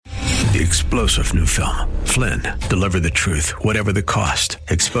The explosive new film, Flynn, deliver the truth, whatever the cost,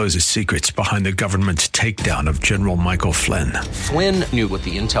 exposes secrets behind the government's takedown of General Michael Flynn. Flynn knew what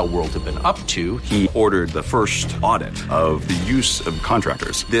the intel world had been up to. He ordered the first audit of the use of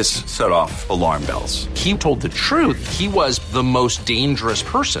contractors. This set off alarm bells. He told the truth. He was the most dangerous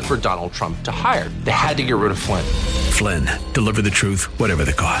person for Donald Trump to hire. They had to get rid of Flynn. Flynn, deliver the truth, whatever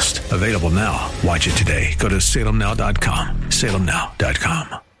the cost. Available now. Watch it today. Go to salemnow.com.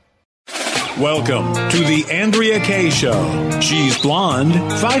 salemnow.com. Welcome to the Andrea Kaye Show. She's blonde,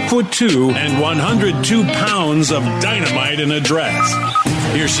 5'2", and 102 pounds of dynamite in a dress.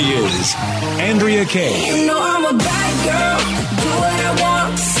 Here she is, Andrea Kaye. You know I'm a bad girl. Do what I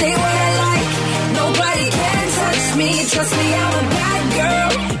want, say what I like. Nobody can touch me. Trust me, I'm a bad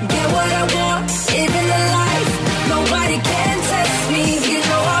girl. Get what I want, living the life. Nobody can touch me. You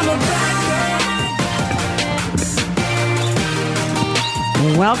know I'm a bad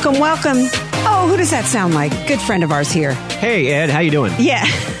girl. Welcome. Oh, who does that sound like? Good friend of ours here. Hey, Ed, how you doing? Yeah.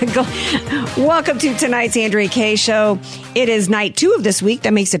 Welcome to tonight's Andrea Kaye Show. It is night 2 of this week.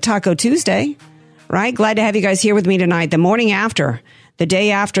 That makes it Taco Tuesday, right? Glad to have you guys here with me tonight. The morning after, the day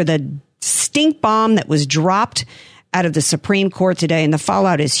after the stink bomb that was dropped out of the Supreme Court today. And the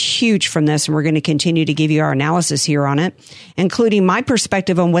fallout is huge from this. And we're going to continue to give you our analysis here on it, including my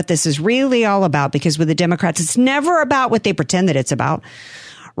perspective on what this is really all about. Because with the Democrats, it's never about what they pretend that it's about.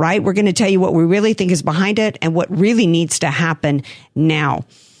 Right? We're going to tell you what we really think is behind it and what really needs to happen now.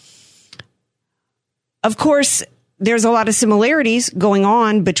 Of course, there's a lot of similarities going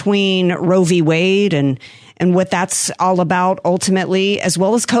on between Roe v. Wade and what that's all about ultimately, as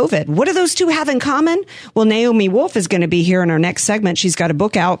well as COVID. What do those two have in common? Well, Naomi Wolf is going to be here in our next segment. She's got a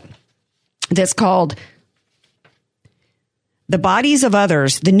book out that's called The Bodies of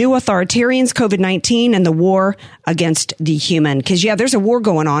Others, The New Authoritarians, COVID-19, and the War Against the Human. Because, yeah, there's a war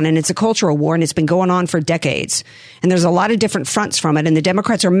going on, and it's a cultural war, and it's been going on for decades. And there's a lot of different fronts from it. And the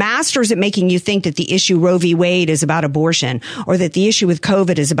Democrats are masters at making you think that the issue Roe v. Wade is about abortion, or that the issue with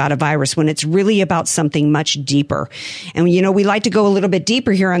COVID is about a virus, when it's really about something much deeper. And, you know, we like to go a little bit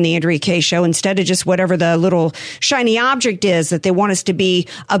deeper here on the Andrea Kaye Show, instead of just whatever the little shiny object is that they want us to be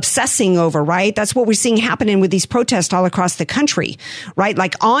obsessing over, right? That's what we're seeing happening with these protests all across the country, right?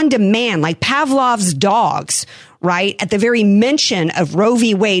 Like on demand, like Pavlov's dogs, right? At the very mention of Roe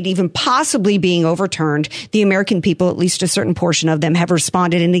v. Wade even possibly being overturned, the American people, at least a certain portion of them, have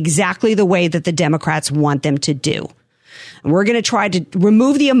responded in exactly the way that the Democrats want them to do. And we're going to try to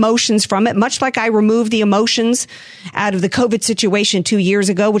remove the emotions from it, much like I removed the emotions out of the COVID situation 2 years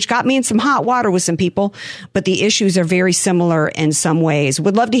ago, which got me in some hot water with some people. But the issues are very similar in some ways.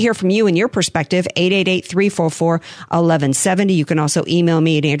 Would love to hear from you and your perspective. 888-344-1170. You can also email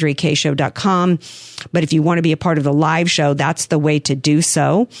me at AndreaKayeShow.com. But if you want to be a part of the live show, that's the way to do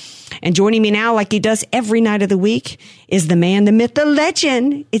so. And joining me now, like he does every night of the week, is the man, the myth, the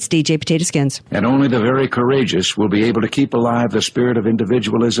legend. It's DJ Potato Skins. And only the very courageous will be able to keep alive the spirit of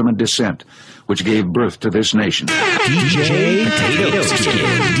individualism and dissent, which gave birth to this nation. DJ Potato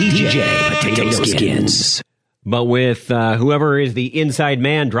Skins. DJ Potato Skins. But with whoever is the inside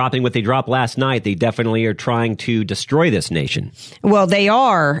man dropping what they dropped last night, they definitely are trying to destroy this nation. Well, they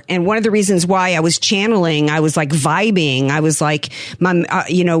are. And one of the reasons why I was channeling, I was like vibing, I was like,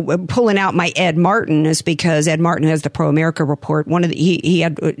 pulling out my Ed Martin is because Ed Martin has the Pro America Report. He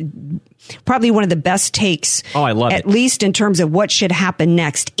had probably one of the best takes. Oh, I love it. At least in terms of what should happen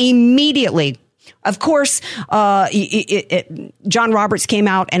next. Immediately. Of course, John Roberts came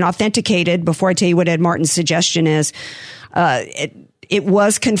out and authenticated, before I tell you what Ed Martin's suggestion is, it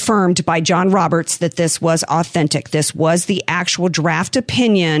was confirmed by John Roberts that this was authentic. This was the actual draft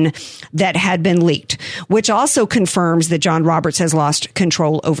opinion that had been leaked, which also confirms that John Roberts has lost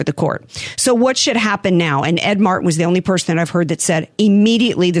control over the court. So what should happen now? And Ed Martin was the only person that I've heard that said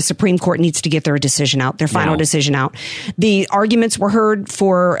immediately the Supreme Court needs to get their decision out, their final decision out. The arguments were heard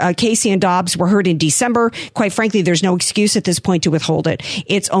for Casey and Dobbs were heard in December. Quite frankly, there's no excuse at this point to withhold it.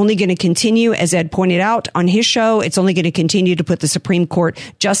 It's only going to continue, as Ed pointed out on his show, it's only going to continue to put the Supreme Court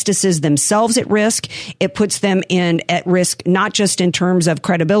justices themselves at risk. It puts them at risk, not just in terms of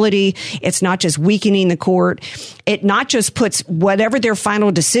credibility. It's not just weakening the court. It not just puts whatever their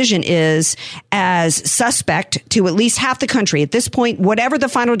final decision is as suspect to at least half the country. At this point, whatever the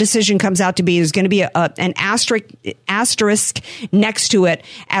final decision comes out to be, there's going to be an asterisk next to it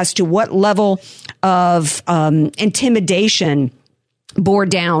as to what level of intimidation bore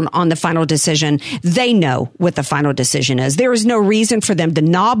down on the final decision. They know what the final decision is. There is no reason for them to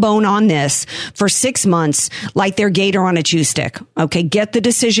gnaw bone on this for 6 months like they're gator on a chew stick. Okay, get the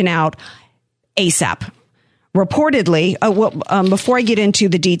decision out ASAP. reportedly, before I get into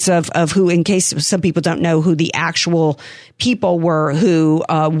the deets of who, in case some people don't know who the actual people were who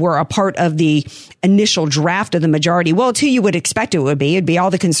were a part of the initial draft of the majority, well, it's who you would expect it would be. It'd be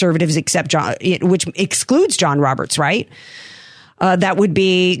all the conservatives except John, which excludes John Roberts, right? That would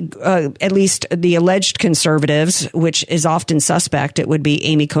be at least the alleged conservatives, which is often suspect. It would be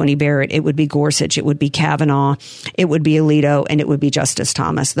Amy Coney Barrett. It would be Gorsuch. It would be Kavanaugh. It would be Alito. And it would be Justice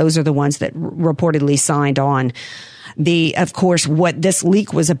Thomas. Those are the ones that reportedly signed on. Of course, what this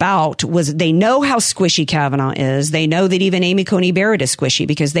leak was about was they know how squishy Kavanaugh is. They know that even Amy Coney Barrett is squishy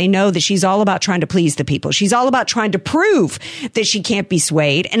because they know that she's all about trying to please the people. She's all about trying to prove that she can't be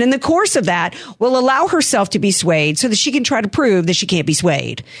swayed. And in the course of that, will allow herself to be swayed so that she can try to prove that she can't be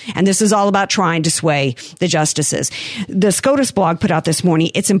swayed. And this is all about trying to sway the justices. The SCOTUS blog put out this morning,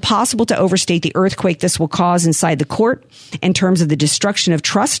 it's impossible to overstate the earthquake this will cause inside the court in terms of the destruction of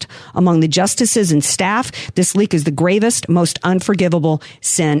trust among the justices and staff. This leak is the gravest, most unforgivable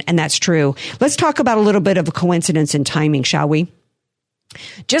sin, and that's true. Let's talk about a little bit of a coincidence in timing, shall we?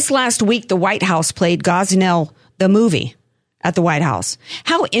 Just last week, the White House played Gosnell, the movie, at the White House.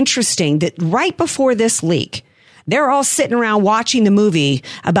 How interesting that right before this leak, they're all sitting around watching the movie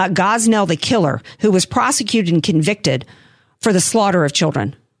about Gosnell, the killer, who was prosecuted and convicted for the slaughter of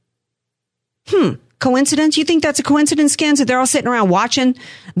children. Coincidence? You think that's a coincidence, Skins, that they're all sitting around watching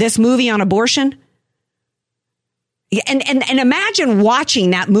this movie on abortion? And imagine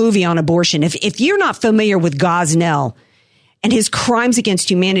watching that movie on abortion. If you're not familiar with Gosnell and his crimes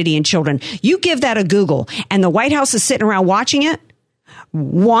against humanity and children, you give that a Google, and the White House is sitting around watching it,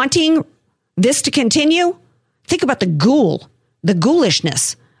 wanting this to continue. Think about the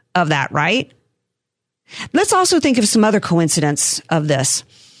ghoulishness of that, right? Let's also think of some other coincidence of this.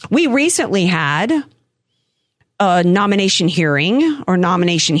 We recently had a nomination hearing, or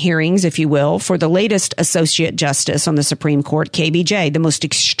nomination hearings, if you will, for the latest Associate Justice on the Supreme Court, KBJ, the most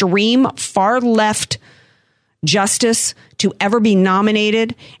extreme far left justice to ever be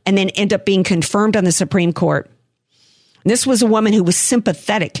nominated and then end up being confirmed on the Supreme Court. This was a woman who was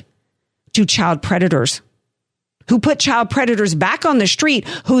sympathetic to child predators, who put child predators back on the street,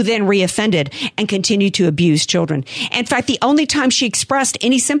 who then reoffended and continued to abuse children. In fact, the only time she expressed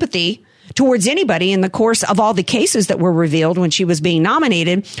any sympathy towards anybody in the course of all the cases that were revealed when she was being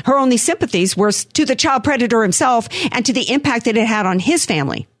nominated, her only sympathies were to the child predator himself and to the impact that it had on his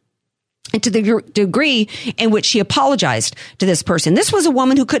family, and to the degree in which she apologized to this person. This was a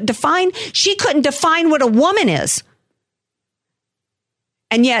woman who couldn't define what a woman is.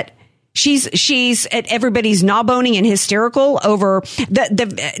 And yet she's at everybody's gnawboning and hysterical over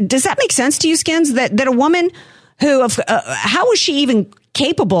does that make sense to you, Skins? That a woman who, how is she even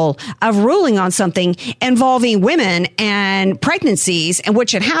capable of ruling on something involving women and pregnancies and what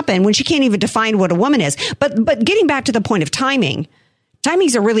should happen when she can't even define what a woman is? But getting back to the point of timing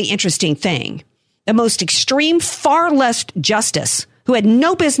is a really interesting thing. The most extreme far left justice who had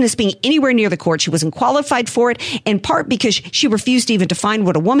no business being anywhere near the court. She wasn't qualified for it, in part because she refused to even define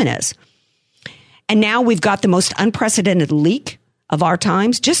what a woman is. And now we've got the most unprecedented leak of our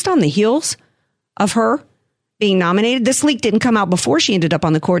times, just on the heels of her being nominated. This leak didn't come out before she ended up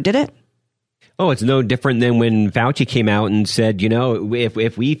on the court, did it? Oh, it's no different than when Fauci came out and said,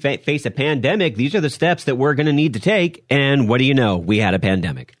 if we face a pandemic, these are the steps that we're going to need to take. And what do you know? We had a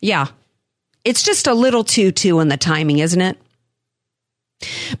pandemic. Yeah. It's just a little too in the timing, isn't it?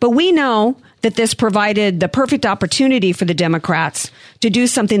 But we know that this provided the perfect opportunity for the Democrats to do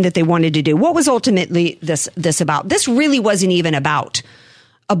something that they wanted to do. What was ultimately this about? This really wasn't even about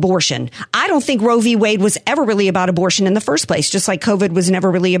abortion. I don't think Roe v. Wade was ever really about abortion in the first place, just like COVID was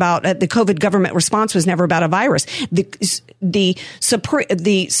never really about, the COVID government response was never about a virus. The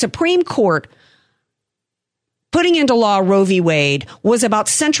Supreme Court putting into law Roe v. Wade was about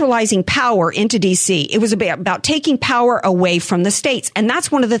centralizing power into D.C. It was about taking power away from the states. And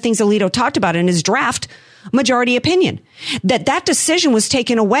that's one of the things Alito talked about in his draft majority opinion, that decision was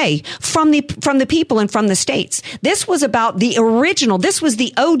taken away from the people and from the states. This was about this was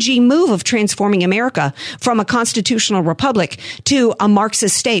the OG move of transforming America from a constitutional republic to a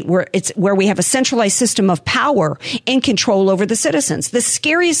Marxist state where we have a centralized system of power and control over the citizens. The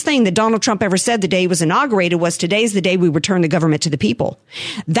scariest thing that Donald Trump ever said the day he was inaugurated was, today's the day we return the government to the people.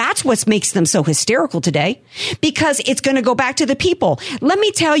 That's what makes them so hysterical today, because it's going to go back to the people. Let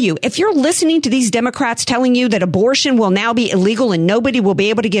me tell you, if you're listening to these Democrats telling you that abortion will now be illegal and nobody will be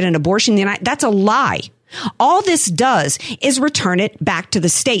able to get an abortion, that's a lie. All this does is return it back to the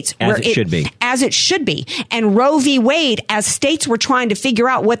states. As it should be. As it should be. And Roe v. Wade, as states were trying to figure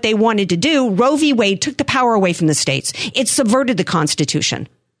out what they wanted to do, Roe v. Wade took the power away from the states. It subverted the Constitution.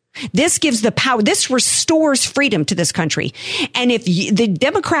 This gives the power. This restores freedom to this country. And if the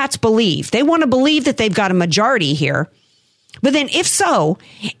Democrats believe, they want to believe that they've got a majority here. But then if so,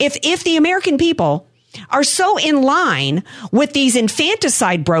 if the American people are so in line with these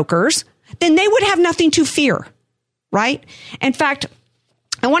infanticide brokers, then they would have nothing to fear, right? In fact,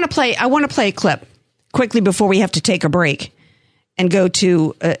 I want to play a clip quickly before we have to take a break and go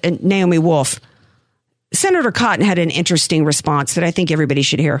to Naomi Wolf. Senator Cotton had an interesting response that I think everybody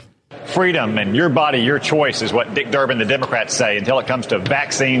should hear. Freedom and your body, your choice is what Dick Durbin, the Democrats, say until it comes to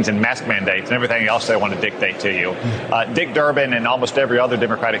vaccines and mask mandates and everything else they want to dictate to you. Dick Durbin and almost every other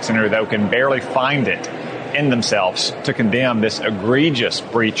Democratic senator, though, can barely find it in themselves to condemn this egregious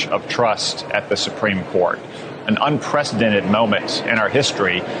breach of trust at the Supreme Court. An unprecedented moment in our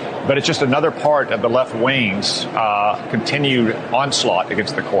history, but it's just another part of the left wing's continued onslaught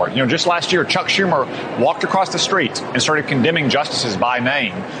against the court. Just last year, Chuck Schumer walked across the street and started condemning justices by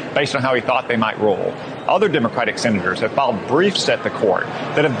name based on how he thought they might rule. Other Democratic senators have filed briefs at the court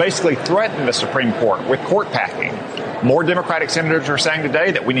that have basically threatened the Supreme Court with court packing. More Democratic senators are saying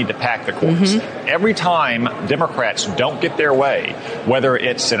today that we need to pack the courts. Every time Democrats don't get their way, whether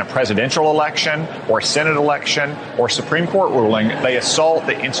it's in a presidential election or Senate election or Supreme Court ruling, they assault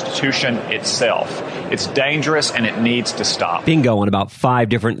the institution itself. It's dangerous and it needs to stop. Bingo on about 5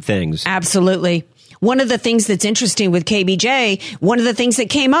 different things. Absolutely. One of the things that's interesting with KBJ, one of the things that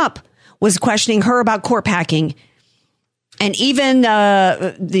came up was questioning her about court packing. And even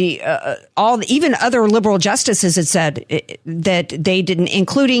even other liberal justices had said that they didn't,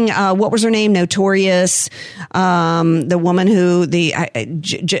 including what was her name, Notorious, the woman who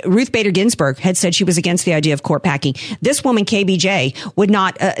Ruth Bader Ginsburg had said she was against the idea of court packing. This woman KBJ would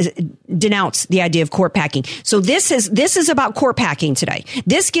not denounce the idea of court packing. So this is about court packing today.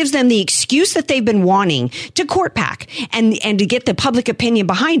 This gives them the excuse that they've been wanting to court pack and to get the public opinion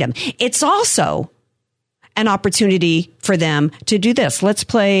behind them. It's also an opportunity for them to do this. Let's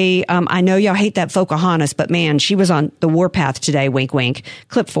play. I know y'all hate that Pocahontas, but man, she was on the warpath today. Wink, wink.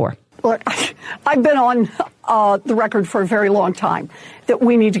 Clip 4. Look, I've been on the record for a very long time that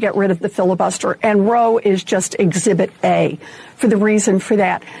we need to get rid of the filibuster, and Roe is just Exhibit A for the reason for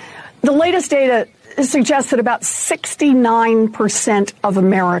that. The latest data suggests that about 69% of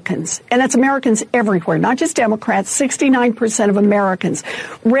Americans, and that's Americans everywhere, not just Democrats, 69% of Americans,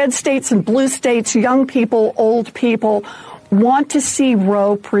 red states and blue states, young people, old people, want to see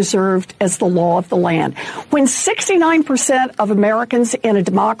Roe preserved as the law of the land. When 69% of Americans in a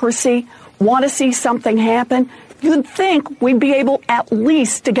democracy want to see something happen, you'd think we'd be able at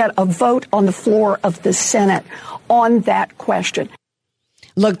least to get a vote on the floor of the Senate on that question.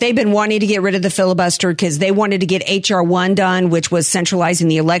 Look, they've been wanting to get rid of the filibuster because they wanted to get H.R. 1 done, which was centralizing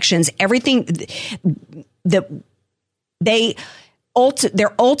the elections. Everything that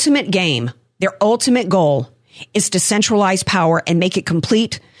their ultimate game, their ultimate goal is to centralize power and make it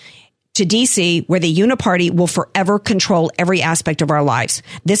complete to D.C., where the uniparty will forever control every aspect of our lives.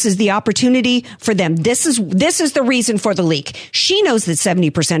 This is the opportunity for them. This is the reason for the leak. She knows that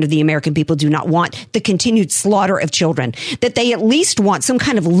 70% of the American people do not want the continued slaughter of children, that they at least want some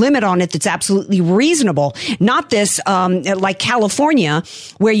kind of limit on it that's absolutely reasonable. Not this, like California,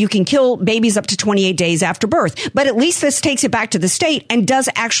 where you can kill babies up to 28 days after birth. But at least this takes it back to the state and does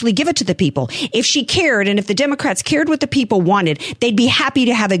actually give it to the people. If she cared, and if the Democrats cared what the people wanted, they'd be happy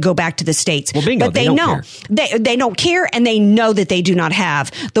to have it go back to the states. Well, bingo, but they know they don't care, and they know that they do not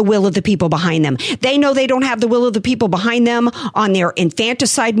have the will of the people behind them. They know they don't have the will of the people behind them on their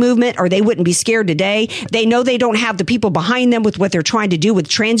infanticide movement, or they wouldn't be scared today. They know they don't have the people behind them with what they're trying to do with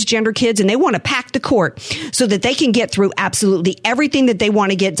transgender kids, and they want to pack the court so that they can get through absolutely everything that they want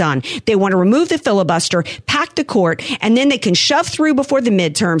to get done. They want to remove the filibuster, pack the court, and then they can shove through before the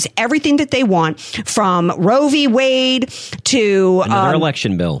midterms everything that they want, from Roe v. Wade to another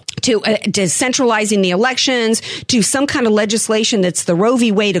election bill, to centralizing the elections, to some kind of legislation that's the Roe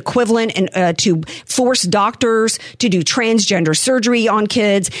v. Wade equivalent, and to force doctors to do transgender surgery on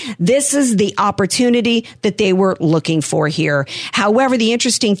kids. This is the opportunity that they were looking for here. However, the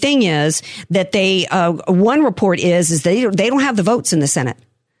interesting thing is that one report is they don't have the votes in the Senate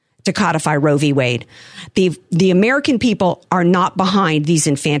to codify Roe v. Wade. The American people are not behind these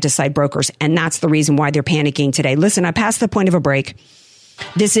infanticide brokers, and that's the reason why they're panicking today. Listen, I passed the point of a break.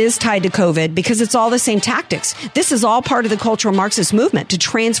 This is tied to COVID because it's all the same tactics. This is all part of the cultural Marxist movement to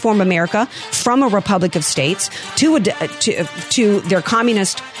transform America from a republic of states to their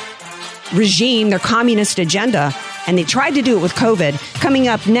communist regime, their communist agenda. And they tried to do it with COVID. Coming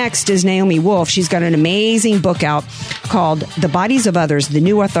up next is Naomi Wolf. She's got an amazing book out called The Bodies of Others, The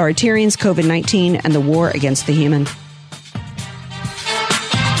New Authoritarians, COVID-19, and the War Against the Human.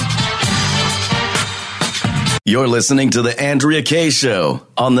 You're listening to The Andrea Kaye Show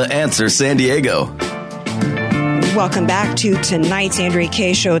on The Answer San Diego. Welcome back to tonight's Andrea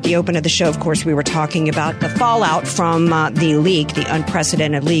Kaye Show. At the open of the show, of course, we were talking about the fallout from the leak, the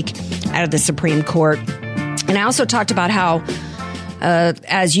unprecedented leak out of the Supreme Court. And I also talked about how,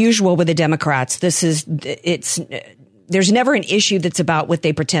 as usual with the Democrats, there's never an issue that's about what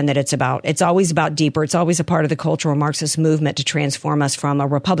they pretend that it's about. It's always about deeper. It's always a part of the cultural Marxist movement to transform us from a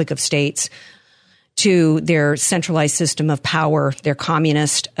republic of states to their centralized system of power, their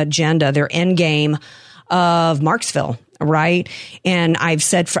communist agenda, their end game of Marxville, right? And I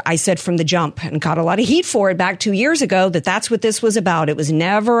said from the jump, and got a lot of heat for it back 2 years ago, that that's what this was about. It was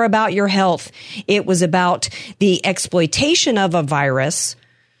never about your health. It was about the exploitation of a virus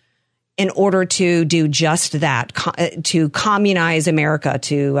in order to do just that, to communize America,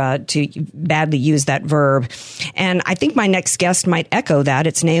 to badly use that verb. And I think my next guest might echo that.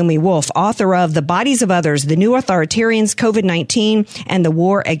 It's Naomi Wolf, author of The Bodies of Others, The New Authoritarians, COVID-19, and the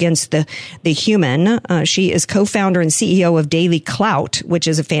War Against the Human. She is co-founder and CEO of Daily Clout, which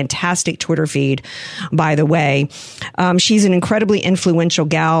is a fantastic Twitter feed, by the way. She's an incredibly influential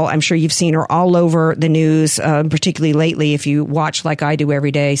gal. I'm sure you've seen her all over the news, particularly lately. If you watch, like I do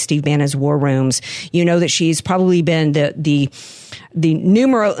every day, Steve Bannon's War Rooms, you know that she's probably been the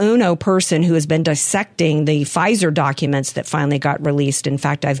numero uno person who has been dissecting the Pfizer documents that finally got released. In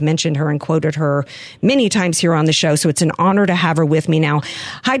fact, I've mentioned her and quoted her many times here on the show, so it's an honor to have her with me now.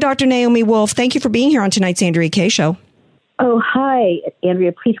 Hi, Dr. Naomi Wolf. Thank you for being here on tonight's Andrea Kaye Show. Oh, hi,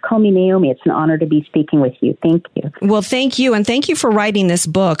 Andrea. Please call me Naomi. It's an honor to be speaking with you. Thank you. Well, thank you, and thank you for writing this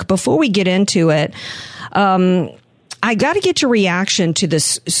book. Before we get into it, I got to get your reaction to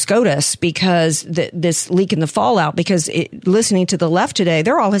this SCOTUS, because this leak in the fallout, because listening to the left today,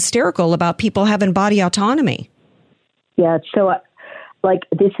 they're all hysterical about people having body autonomy. Yeah, so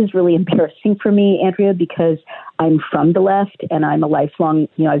this is really embarrassing for me, Andrea, because I'm from the left and I'm a lifelong,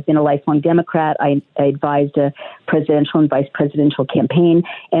 I've been a lifelong Democrat. I advised a presidential and vice presidential campaign,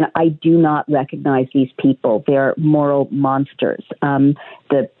 and I do not recognize these people. They're moral monsters.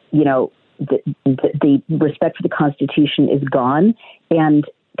 The respect for the Constitution is gone, and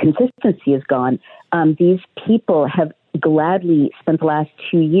consistency is gone. These people have gladly spent the last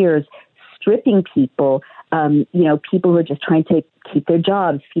 2 years stripping people, people who are just trying to keep their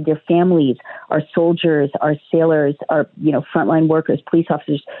jobs, feed their families, our soldiers, our sailors, our, frontline workers, police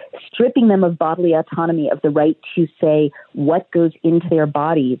officers, stripping them of bodily autonomy, of the right to say what goes into their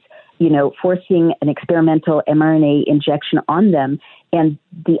bodies, forcing an experimental mRNA injection on them. And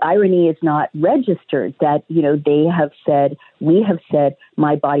the irony is not registered that, they have said, we have said,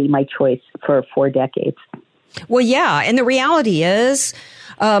 my body, my choice for 4 decades. Well, yeah. And the reality is,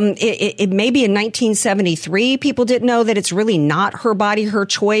 it may be in 1973, people didn't know that it's really not her body, her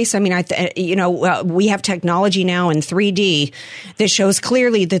choice. I mean, we have technology now in 3D that shows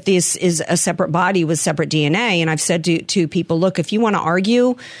clearly that this is a separate body with separate DNA. And I've said to people, look, if you want to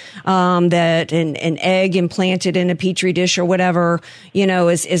argue, that an egg implanted in a petri dish or whatever,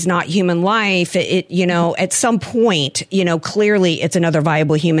 is not human life, at some point, clearly it's another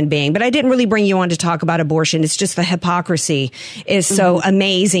viable human being. But I didn't really bring you on to talk about abortion. It's just the hypocrisy is so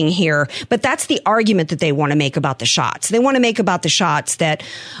amazing here. But that's the argument that they want to make about the shots. They want to make about the shots that,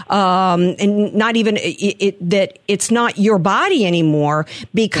 and not even that it's not your body anymore,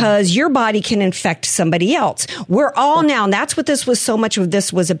 because your body can infect somebody else. We're all now, and that's what so much of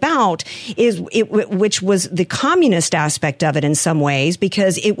this was about, which was the communist aspect of it in some ways,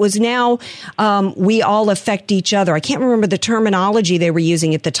 because it was now, we all affect each other. I can't remember the terminology they were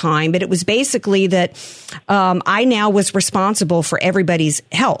using at the time, but it was basically that, I now was responsible for everybody's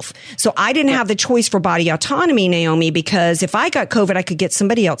health. So I didn't have the choice for body autonomy, Naomi, because if I got COVID, I could get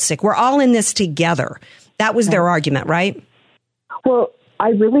somebody else sick. We're all in this together. That was their argument, right? Well,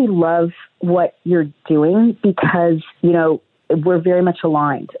 I really love what you're doing because, we're very much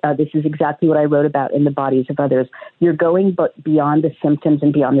aligned. This is exactly what I wrote about in The Bodies of Others. You're going beyond the symptoms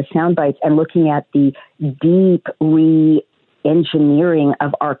and beyond the sound bites and looking at the deep engineering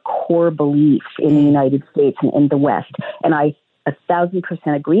of our core beliefs in the United States and in the West. And I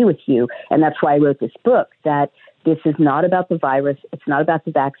 1,000% agree with you. And that's why I wrote this book, that this is not about the virus. It's not about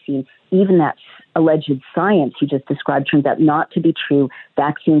the vaccine. Even that alleged science you just described turns out not to be true.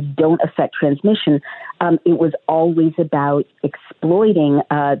 Vaccines don't affect transmission. It was always about exploiting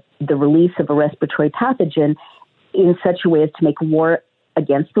the release of a respiratory pathogen in such a way as to make war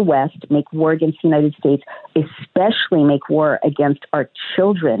against the West, make war against the United States, especially make war against our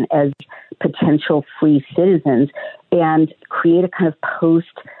children as potential free citizens, and create a kind of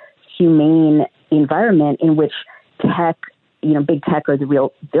post-humane environment in which tech, big tech are the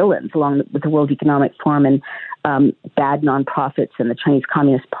real villains, along with the World Economic Forum and bad nonprofits and the Chinese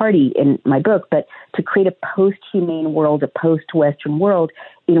Communist Party in my book, but to create a post-humane world, a post-Western world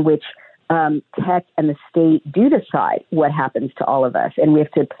in which tech and the state do decide what happens to all of us, and we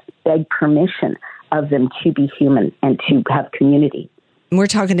have to beg permission of them to be human and to have community. We're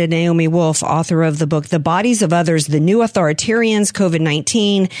talking to Naomi Wolf, author of the book, The Bodies of Others, The New Authoritarians,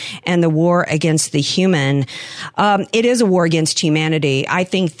 COVID-19, and the War Against the Human. It is a war against humanity. I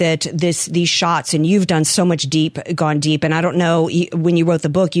think that these shots, and you've done so much gone deep, and I don't know, when you wrote the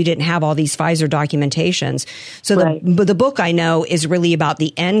book, you didn't have all these Pfizer documentations. So the book, I know, is really about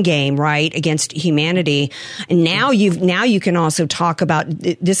the end game, right, against humanity. And now you can also talk about,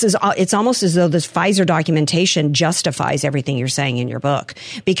 it's almost as though this Pfizer documentation justifies everything you're saying in your book.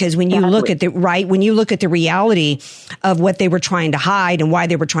 Because when you look at the reality of what they were trying to hide and why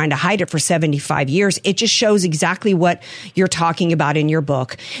they were trying to hide it for 75 years, it just shows exactly what you're talking about in your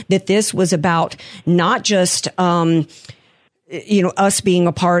book, that this was about not just, us being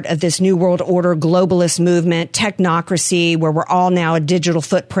a part of this new world order, globalist movement, technocracy, where we're all now a digital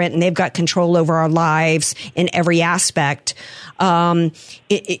footprint and they've got control over our lives in every aspect. And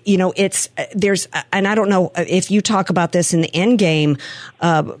I don't know if you talk about this in the end game,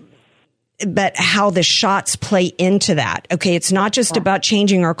 but how the shots play into that. Okay. It's not just about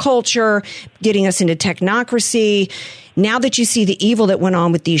changing our culture, getting us into technocracy. Now that you see the evil that went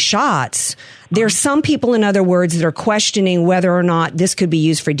on with these shots, there's some people, in other words, that are questioning whether or not this could be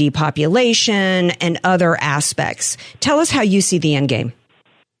used for depopulation and other aspects. Tell us how you see the end game.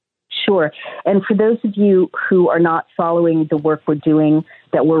 Sure. And for those of you who are not following the work we're doing,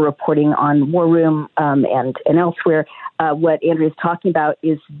 that we're reporting on War Room and elsewhere, what Andrea's talking about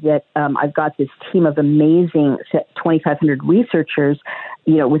is that I've got this team of amazing 2,500 researchers,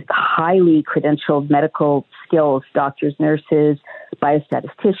 with highly credentialed medical skills, doctors, nurses,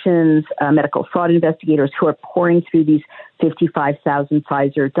 biostatisticians, medical fraud investigators, who are pouring through these 55,000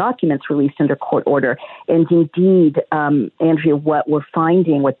 Pfizer documents released under court order. And indeed, Andrea,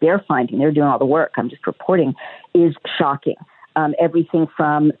 what they're finding, they're doing all the work, I'm just reporting, is shocking. Everything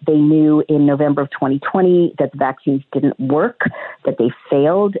from they knew in November of 2020 that the vaccines didn't work, that they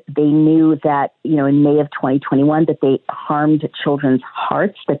failed. They knew that, in May of 2021 that they harmed children's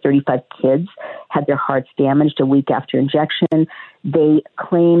hearts, that 35 kids had their hearts damaged a week after injection. They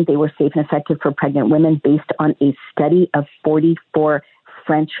claimed they were safe and effective for pregnant women based on a study of 44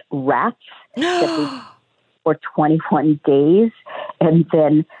 French rats that they for 21 days. And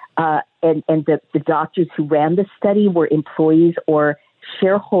then and the doctors who ran the study were employees or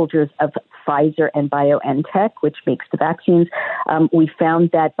shareholders of Pfizer and BioNTech, which makes the vaccines. We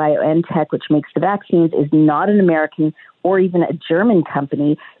found that BioNTech, which makes the vaccines, is not an American or even a German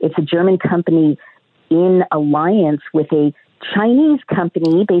company. It's a German company in alliance with a Chinese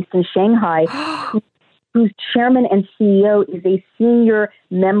company based in Shanghai, whose chairman and CEO is a senior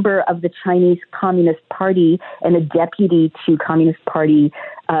member of the Chinese Communist Party and a deputy to Communist Party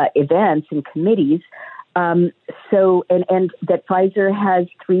events and committees. And that Pfizer has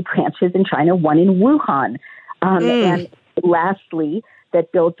 3 branches in China, one in Wuhan. And lastly,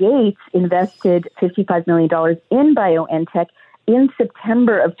 that Bill Gates invested $55 million in BioNTech in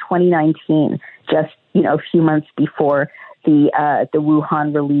September of 2019, just, a few months before the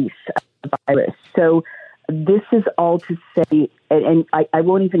Wuhan release of the virus. So this is all to say, and I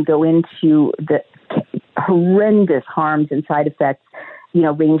won't even go into the horrendous harms and side effects,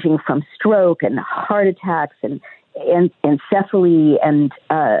 ranging from stroke and heart attacks and encephaly and,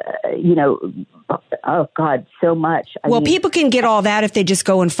 oh God, so much. I mean, people can get all that if they just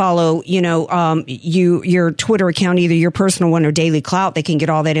go and follow, your Twitter account, either your personal one or Daily Clout. They can get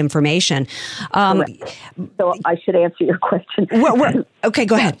all that information. So I should answer your question. Okay,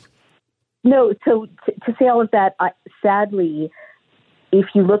 go ahead. No, so to say all of that, sadly, if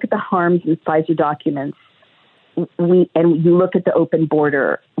you look at the harms in Pfizer documents, and you look at the open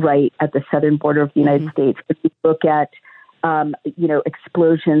border, right, at the southern border of the United States, if you look at,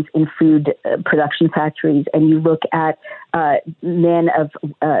 explosions in food production factories, and you look at men of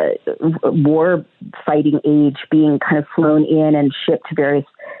war fighting age being kind of flown in and shipped to various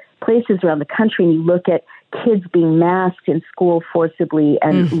places around the country, and you look at kids being masked in school forcibly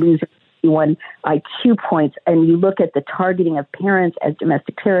and losing 1 IQ points, and you look at the targeting of parents as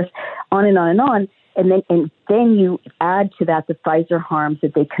domestic terrorists, on and on and on. And then you add to that the Pfizer harms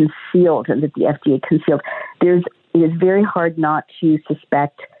that they concealed and that the FDA concealed. It is very hard not to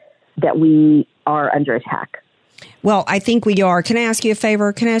suspect that we are under attack. Well, I think we are. Can I ask you a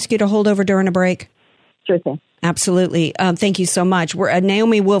favor? Can I ask you to hold over during a break? Sure thing. Absolutely. Thank you so much.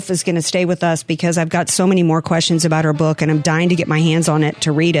 Naomi Wolf is going to stay with us because I've got so many more questions about her book, and I'm dying to get my hands on it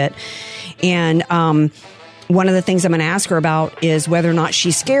to read it. And one of the things I'm going to ask her about is whether or not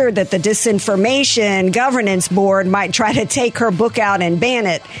she's scared that the Disinformation Governance Board might try to take her book out and ban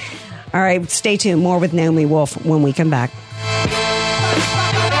it. All right, stay tuned. More with Naomi Wolf when we come back.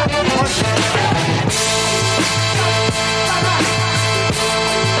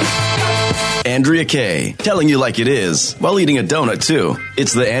 Andrea Kaye, telling you like it is, while eating a donut, too.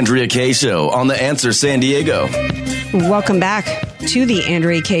 It's the Andrea Kaye Show on The Answer San Diego. Welcome back to the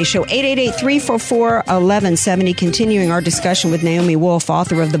Andrea Kaye Show. 888-344-1170. Continuing our discussion with Naomi Wolf,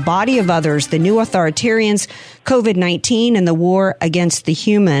 author of The Body of Others, The New Authoritarians, COVID-19, and the War Against the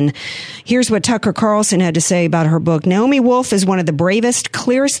Human. Here's what Tucker Carlson had to say about her book. Naomi Wolf is one of the bravest,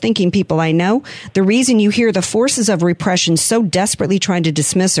 clearest thinking people I know. The reason you hear the forces of repression so desperately trying to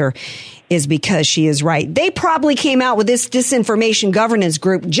dismiss her is because she is right. They probably came out with this disinformation governance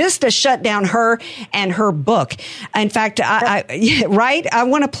group just to shut down her and her book. In fact, right? I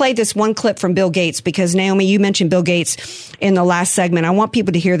want to play this one clip from Bill Gates because, Naomi, you mentioned Bill Gates in the last segment. I want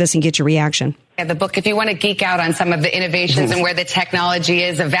people to hear this and get your reaction. The book, if you want to geek out on some of the innovations and where the technology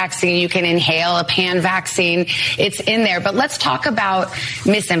is, a vaccine you can inhale, a pan vaccine, it's in there. But let's talk about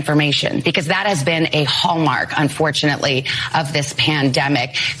misinformation, because that has been a hallmark, unfortunately, of this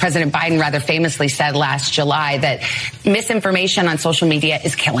pandemic. President Biden rather famously said last July that misinformation on social media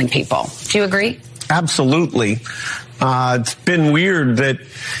is killing people. Do you agree? Absolutely. It's been weird that,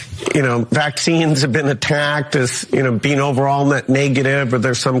 vaccines have been attacked as, being overall net negative, or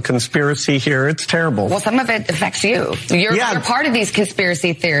there's some conspiracy here. It's terrible. Well, some of it affects you. You're part of these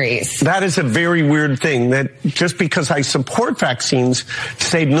conspiracy theories. That is a very weird thing, that just because I support vaccines to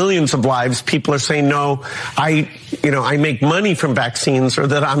save millions of lives, people are saying, no, I make money from vaccines, or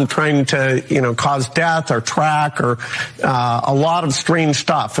that I'm trying to, cause death or track, or a lot of strange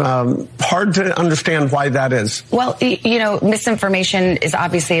stuff. Hard to understand why that is. Well, misinformation is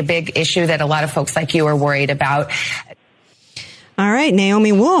obviously a big issue that a lot of folks like you are worried about. All right,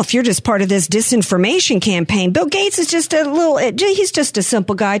 Naomi Wolf, you're just part of this disinformation campaign. Bill Gates is just he's just a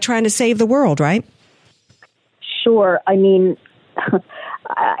simple guy trying to save the world, right? Sure. I mean,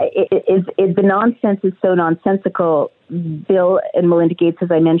 the nonsense is so nonsensical. Bill and Melinda Gates,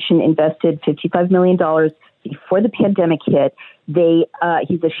 as I mentioned, invested $55 million before the pandemic hit.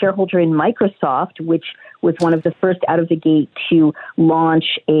 He's a shareholder in Microsoft, which was one of the first out of the gate to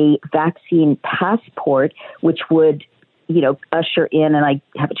launch a vaccine passport, which would, usher in, and I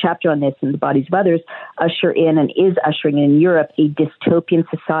have a chapter on this in The Bodies of Others, usher in and is ushering in Europe a dystopian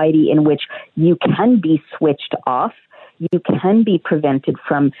society in which you can be switched off. You can be prevented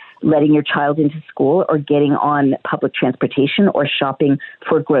from letting your child into school or getting on public transportation or shopping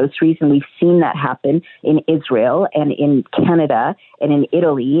for groceries. And we've seen that happen in Israel and in Canada and in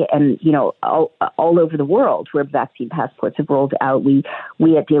Italy and, all over the world where vaccine passports have rolled out. We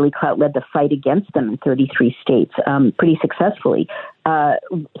at Daily Clout led the fight against them in 33 states pretty successfully.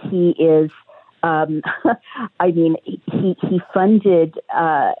 He is... he funded,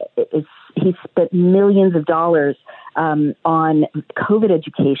 he spent millions of dollars on COVID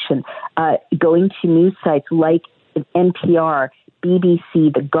education, going to news sites like NPR,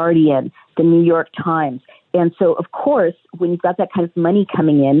 BBC, The Guardian, The New York Times. And so, of course, when you've got that kind of money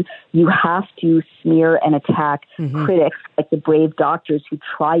coming in, you have to smear and attack critics like the brave doctors who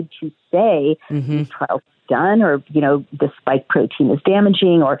tried to say these trials done, or, the spike protein is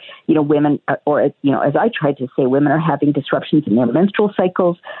damaging, or, women, or, as I tried to say, women are having disruptions in their menstrual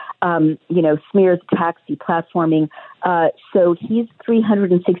cycles, smears, attacks, deplatforming. So he's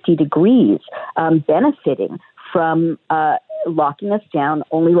 360 degrees benefiting from locking us down,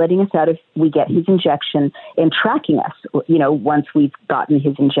 only letting us out if we get his injection, and tracking us, once we've gotten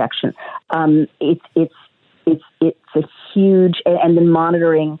his injection. It's a huge, and then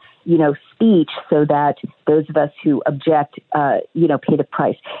monitoring, speech so that those of us who object, pay the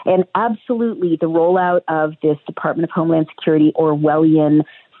price. And absolutely the rollout of this Department of Homeland Security Orwellian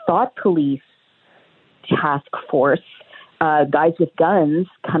thought police task force, guys with guns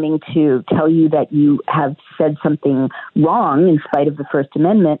coming to tell you that you have said something wrong in spite of the First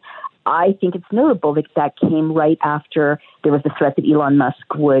Amendment. I think it's notable that came right after there was the threat that Elon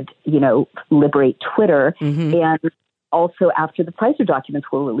Musk would, liberate Twitter, and also after the Pfizer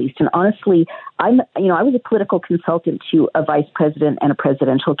documents were released. And honestly, I was a political consultant to a vice president and a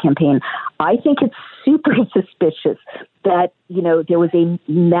presidential campaign. I think it's super suspicious that, there was a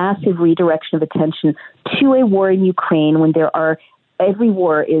massive redirection of attention to a war in Ukraine when every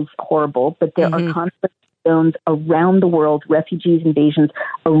war is horrible, but there are conflict zones around the world, refugees, invasions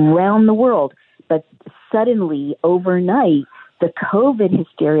around the world. But suddenly, overnight, the COVID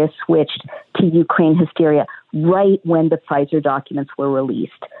hysteria switched to Ukraine hysteria right when the Pfizer documents were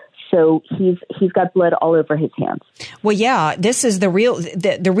released. So he's got blood all over his hands. Well, yeah, this is the real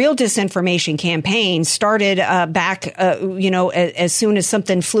disinformation campaign started back, as soon as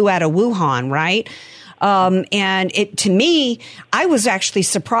something flew out of Wuhan, right? And to me, I was actually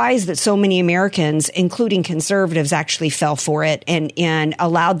surprised that so many Americans, including conservatives, actually fell for it and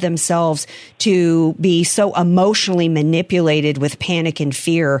allowed themselves to be so emotionally manipulated with panic and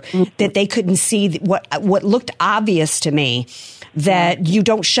fear that they couldn't see what looked obvious to me. That you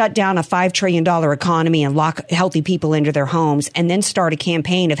don't shut down a $5 trillion economy and lock healthy people into their homes and then start a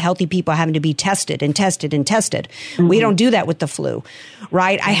campaign of healthy people having to be tested and tested and tested. Mm-hmm. We don't do that with the flu,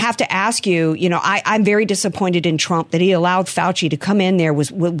 right? I have to ask you, I'm very disappointed in Trump that he allowed Fauci to come in there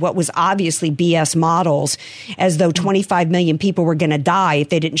with what was obviously BS models, as though 25 million people were going to die if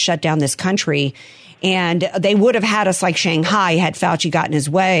they didn't shut down this country. And they would have had us like Shanghai had Fauci gotten his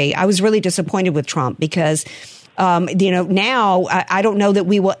way. I was really disappointed with Trump because now I don't know that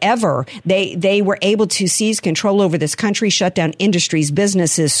we will ever. They were able to seize control over this country, shut down industries,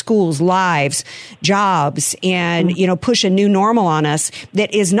 businesses, schools, lives, jobs, and push a new normal on us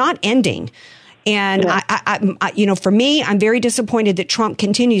that is not ending. And for me, I'm very disappointed that Trump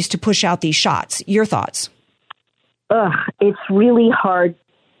continues to push out these shots. Your thoughts? It's really hard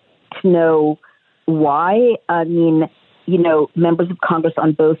to know why. I mean, members of Congress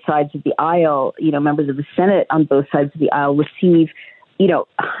on both sides of the aisle, members of the Senate on both sides of the aisle receive,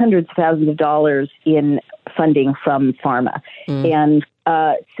 hundreds of thousands of dollars in funding from pharma. And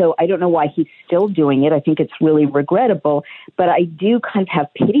so I don't know why he's still doing it. I think it's really regrettable, but I do kind of have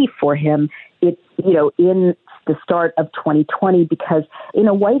pity for him, in the start of 2020, because in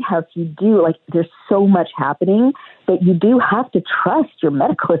a White House, there's so much happening that you do have to trust your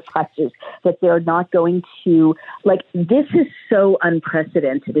medical advisors that they're not going to, this is so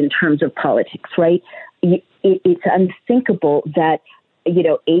unprecedented in terms of politics, right? It's unthinkable that,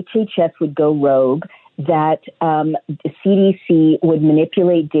 HHS would go rogue, that the CDC would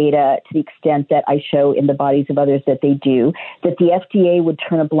manipulate data to the extent that I show in the bodies of others that they do, that the FDA would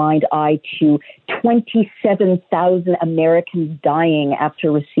turn a blind eye to 27,000 Americans dying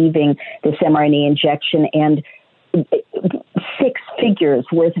after receiving this mRNA injection, and 6 figures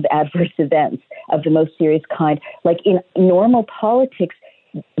worth of adverse events of the most serious kind. In normal politics,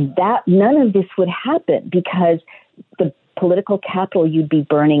 that none of this would happen because the political capital you'd be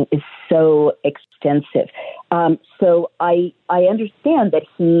burning is so extensive. So I understand that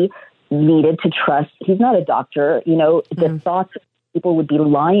he needed to trust. He's not a doctor. The thoughts of people would be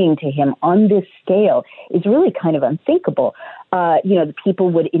lying to him on this scale is really kind of unthinkable. The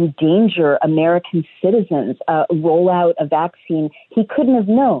people would endanger American citizens, roll out a vaccine he couldn't have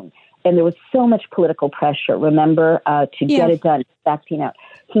known. And there was so much political pressure, remember, to get it done, vaccine out.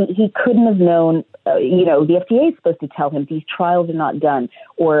 He couldn't have known, the FDA is supposed to tell him these trials are not done,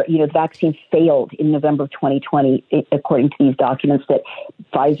 or, the vaccine failed in November of 2020, according to these documents that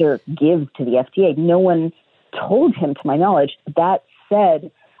Pfizer gives to the FDA. No one told him, to my knowledge. That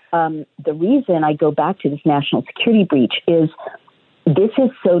said, the reason I go back to this national security breach is this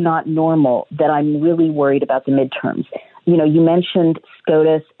is so not normal that I'm really worried about the midterms. You mentioned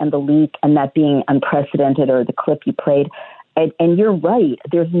SCOTUS and the leak and that being unprecedented, or the clip you played. And you're right.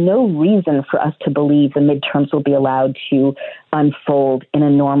 There's no reason for us to believe the midterms will be allowed to unfold in a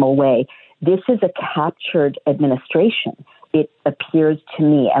normal way. This is a captured administration, it appears to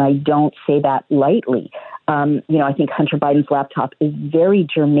me, and I don't say that lightly. I think Hunter Biden's laptop is very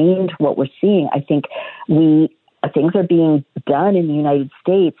germane to what we're seeing. I think things are being done in the United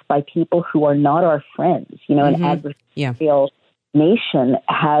States by people who are not our friends. An adversarial nation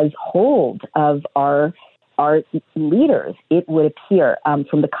has hold of our leaders, it would appear,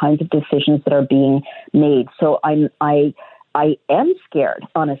 from the kinds of decisions that are being made. So I am scared,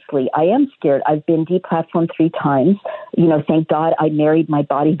 honestly. I am scared. I've been deplatformed 3 times. Thank God I married my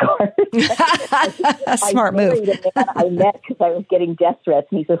bodyguard. Smart move. I met because I was getting death threats,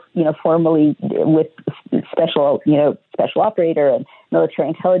 and he's formerly with special operator and military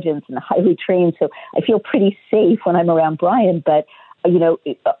intelligence and highly trained. So I feel pretty safe when I'm around Brian, but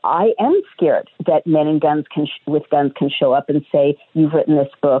I am scared that men and guns with guns can show up and say, you've written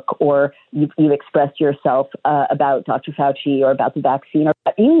this book, or you've expressed yourself about Dr. Fauci or about the vaccine or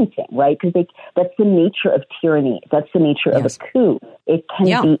about anything, right? Because that's the nature of tyranny. That's the nature of a coup. It can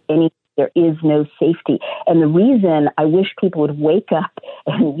be anything. There is no safety. And the reason I wish people would wake up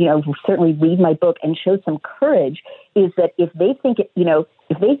and, certainly read my book and show some courage is that if they think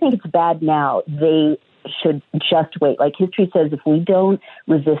it's bad now, they should just wait. Like history says, if we don't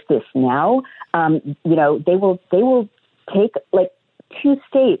resist this now, they will take, 2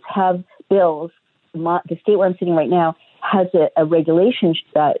 states have bills. The state where I'm sitting right now has a regulation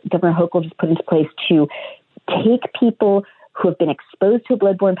Governor Hochul just put into place to take people who have been exposed to a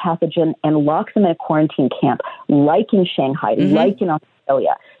bloodborne pathogen and lock them in a quarantine camp, like in Shanghai, like in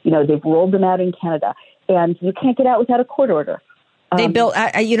Australia. They've rolled them out in Canada, and you can't get out without a court order. They built,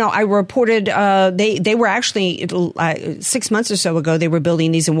 I reported, they were actually 6 months or so ago, they were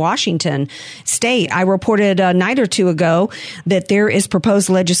building these in Washington State. I reported a night or two ago that there is proposed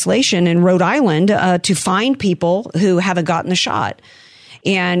legislation in Rhode Island to fine people who haven't gotten the shot.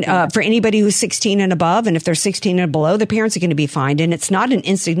 And for anybody who's 16 and above, and if they're 16 and below, the parents are going to be fined. And it's not an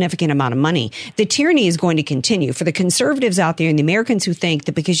insignificant amount of money. The tyranny is going to continue. For the conservatives out there and the Americans who think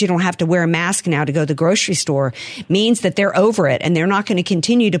that because you don't have to wear a mask now to go to the grocery store means that they're over it and they're not going to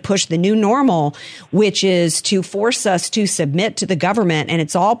continue to push the new normal, which is to force us to submit to the government. And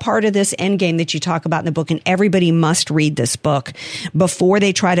it's all part of this end game that you talk about in the book. And everybody must read this book before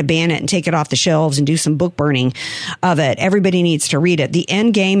they try to ban it and take it off the shelves and do some book burning of it. Everybody needs to read it. The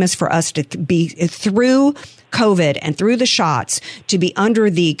end game is for us to be through COVID and through the shots to be under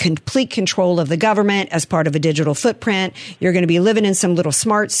the complete control of the government as part of a digital footprint. You're going to be living in some little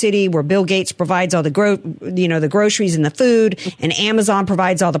smart city where Bill Gates provides all the the groceries and the food, and Amazon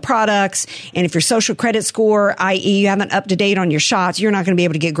provides all the products. And if your social credit score, i.e. you haven't up to date on your shots, you're not going to be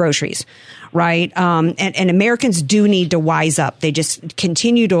able to get groceries. Right. And Americans do need to wise up. They just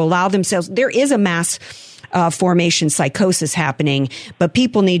continue to allow themselves. There is a mass formation psychosis happening, but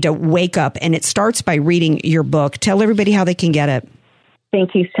people need to wake up, and it starts by reading your book. Tell everybody how they can get it.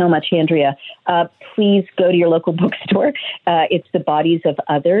 Thank you so much, Andrea. Please go to your local bookstore. It's The Bodies of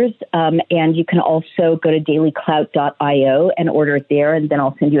Others. And you can also go to dailyclout.io and order it there, and then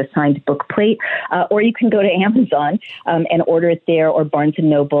I'll send you a signed book plate. Or you can go to Amazon and order it there, or Barnes &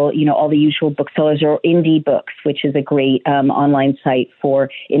 Noble, all the usual booksellers, or Indie Books, which is a great online site for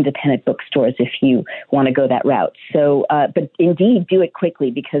independent bookstores if you want to go that route. So, but indeed, do it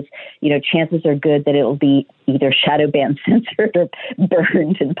quickly because, chances are good that it will be either shadow banned, censored, or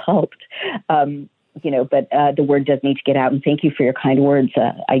burned and pulped. But the word does need to get out. And thank you for your kind words.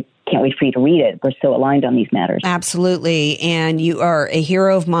 I can't wait for you to read it. We're so aligned on these matters. Absolutely. And you are a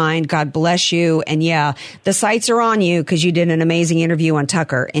hero of mine. God bless you. And yeah, the sights are on you because you did an amazing interview on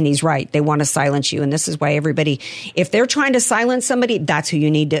Tucker. And he's right. They want to silence you. And this is why everybody, if they're trying to silence somebody, that's who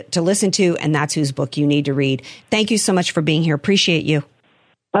you need to listen to. And that's whose book you need to read. Thank you so much for being here. Appreciate you.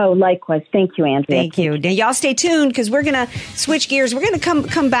 Oh, likewise. Thank you, Andrea. Thank you. Now, y'all stay tuned because we're going to switch gears. We're going to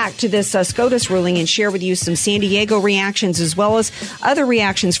come back to this SCOTUS ruling and share with you some San Diego reactions as well as other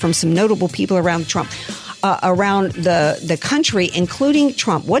reactions from some notable people around around the country, including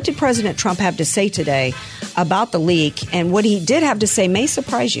Trump. What did President Trump have to say today about the leak? And what he did have to say may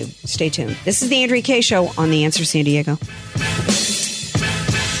surprise you. Stay tuned. This is the Andrea Kaye Show on The Answer San Diego.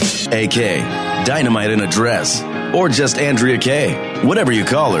 AK, Dynamite in a Dress, or just Andrea Kaye. Whatever you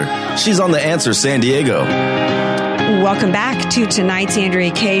call her, she's on The Answer San Diego. Welcome back to tonight's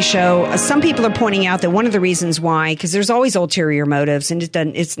Andrea Kaye Show. Some people are pointing out that one of the reasons why, because there's always ulterior motives, and it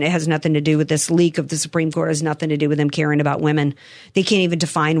has nothing to do with this leak of the Supreme Court, it has nothing to do with them caring about women. They can't even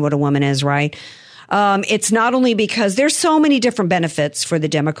define what a woman is, right? It's not only because there's so many different benefits for the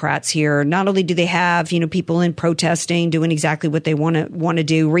Democrats here. Not only do they have, people in protesting, doing exactly what they want to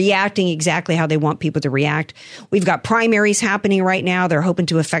do, reacting exactly how they want people to react. We've got primaries happening right now. They're hoping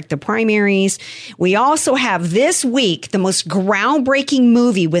to affect the primaries. We also have this week the most groundbreaking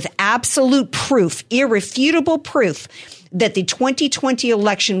movie with absolute proof, irrefutable proof that the 2020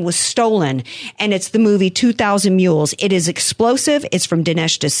 election was stolen, and it's the movie 2,000 Mules. It is explosive. It's from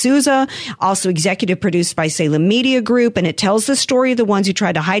Dinesh D'Souza, also executive produced by Salem Media Group, and it tells the story of the ones who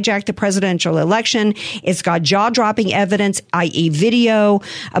tried to hijack the presidential election. It's got jaw-dropping evidence, i.e. video,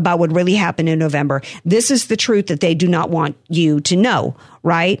 about what really happened in November. This is the truth that they do not want you to know,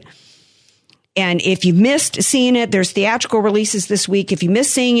 right? And if you've missed seeing it, there's theatrical releases this week. If you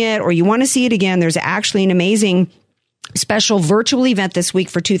missed seeing it or you want to see it again, there's actually an amazing special virtual event this week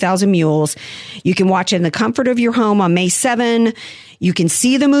for 2,000 Mules. You can watch it in the comfort of your home on May 7. You can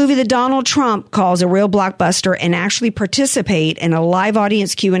see the movie that Donald Trump calls a real blockbuster and actually participate in a live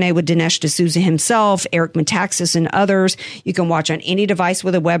audience Q&A with Dinesh D'Souza himself, Eric Metaxas, and others. You can watch on any device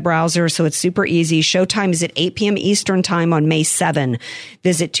with a web browser, so it's super easy. Showtime is at 8 p.m. Eastern Time on May 7.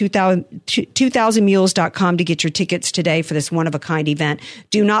 Visit 2000mules.com to get your tickets today for this one-of-a-kind event.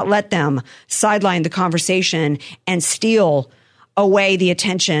 Do not let them sideline the conversation and steal away the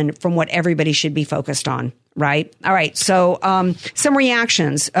attention from what everybody should be focused on. Right. All right. So some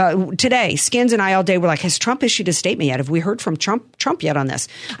reactions today. Skins and I all day were like, has Trump issued a statement yet? Have we heard from Trump yet on this?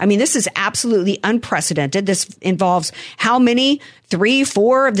 I mean, this is absolutely unprecedented. This involves how many? 3,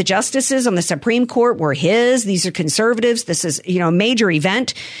 4 of the justices on the Supreme Court were his. These are conservatives. This is, a major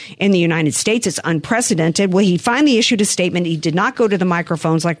event in the United States. It's unprecedented. Well, he finally issued a statement. He did not go to the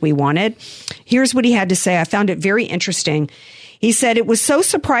microphones like we wanted. Here's what he had to say. I found it very interesting. He said, it was so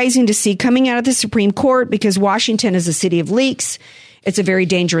surprising to see coming out of the Supreme Court because Washington is a city of leaks. It's a very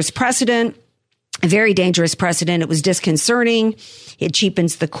dangerous precedent. A very dangerous precedent. It was disconcerting. It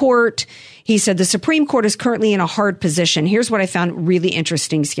cheapens the court. He said the Supreme Court is currently in a hard position. Here's what I found really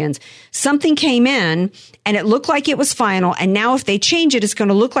interesting, Skins. Something came in and it looked like it was final. And now if they change it, it's going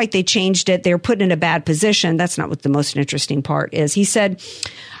to look like they changed it. They're put in a bad position. That's not what the most interesting part is. He said,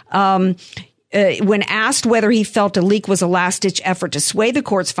 when asked whether he felt a leak was a last-ditch effort to sway the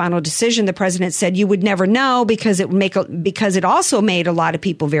court's final decision, the president said, you would never know because it also made a lot of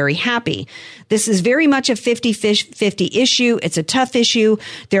people very happy. This is very much a 50-50 issue. It's a tough issue.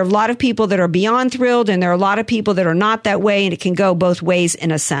 There are a lot of people that are beyond thrilled, and there are a lot of people that are not that way, and it can go both ways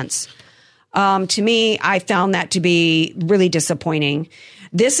in a sense. To me, I found that to be really disappointing.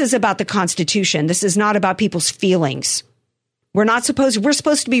 This is about the Constitution. This is not about people's feelings. We're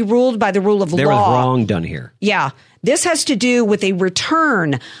supposed to be ruled by the rule of law. There was wrong done here. Yeah. This has to do with a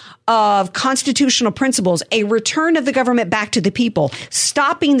return of constitutional principles, a return of the government back to the people,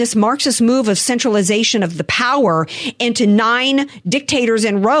 stopping this Marxist move of centralization of the power into 9 dictators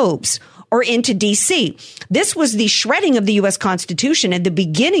in robes or into D.C. This was the shredding of the U.S. Constitution and the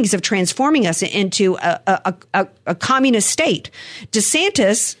beginnings of transforming us into a communist state.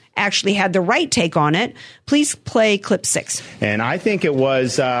 DeSantis actually had the right take on it. Please play clip 6. And I think it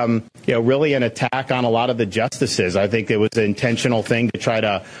was, really an attack on a lot of the justices. I think it was an intentional thing to try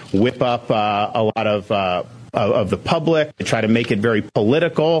to whip up a lot of the public, to try to make it very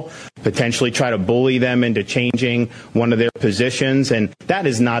political, potentially try to bully them into changing one of their positions. And that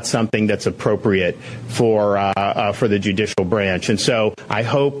is not something that's appropriate for the judicial branch. And so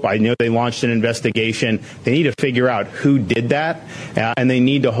I know they launched an investigation. They need to figure out who did that, and they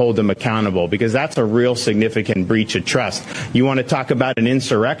need to hold them accountable, because that's a real significant breach of trust. You want to talk about an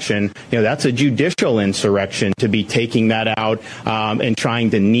insurrection, that's a judicial insurrection to be taking that out and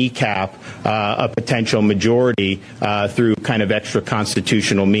trying to kneecap a potential majority through kind of extra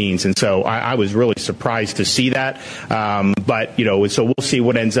constitutional means. And so I was really surprised to see that. But so we'll see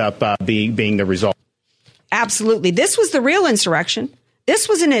what ends up being the result. Absolutely. This was the real insurrection. This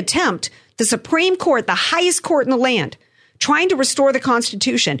was an attempt, the Supreme Court, the highest court in the land, trying to restore the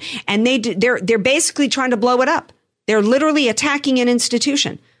Constitution. And they're basically trying to blow it up. They're literally attacking an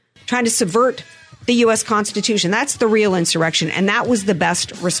institution, trying to subvert the U.S. Constitution. That's the real insurrection. And that was the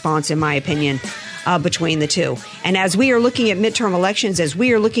best response, in my opinion, between the two. And as we are looking at midterm elections, as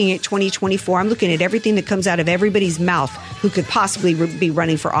we are looking at 2024, I'm looking at everything that comes out of everybody's mouth who could possibly be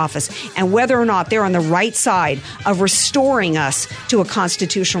running for office, and whether or not they're on the right side of restoring us to a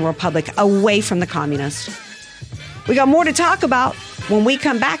constitutional republic away from the communists. We got more to talk about when we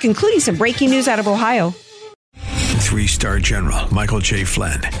come back, including some breaking news out of Ohio. 3-star General Michael J.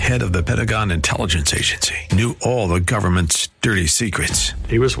 Flynn, head of the Pentagon Intelligence Agency, knew all the government's dirty secrets.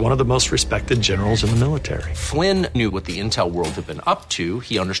 He was one of the most respected generals in the military. Flynn knew what the intel world had been up to.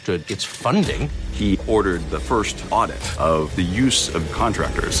 He understood its funding. He ordered the first audit of the use of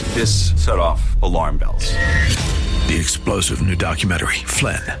contractors. This set off alarm bells. The explosive new documentary,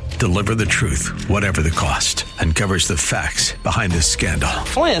 Flynn, Deliver the Truth, Whatever the Cost, uncovers the facts behind this scandal.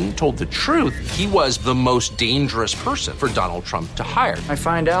 Flynn told the truth. He was the most dangerous person for Donald Trump to hire. I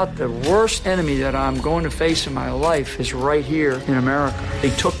find out the worst enemy that I'm going to face in my life is right here in America. They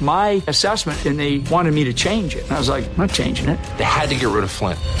took my assessment and they wanted me to change it. And I was like, I'm not changing it. They had to get rid of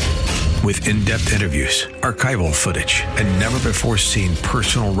Flynn. With in-depth interviews, archival footage, and never-before-seen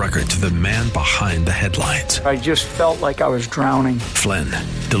personal records of the man behind the headlines. I just felt like I was drowning. Flynn,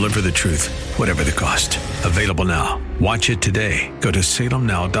 Deliver the Truth, Whatever the Cost. Available now. Watch it today. Go to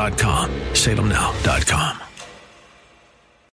salemnow.com. salemnow.com.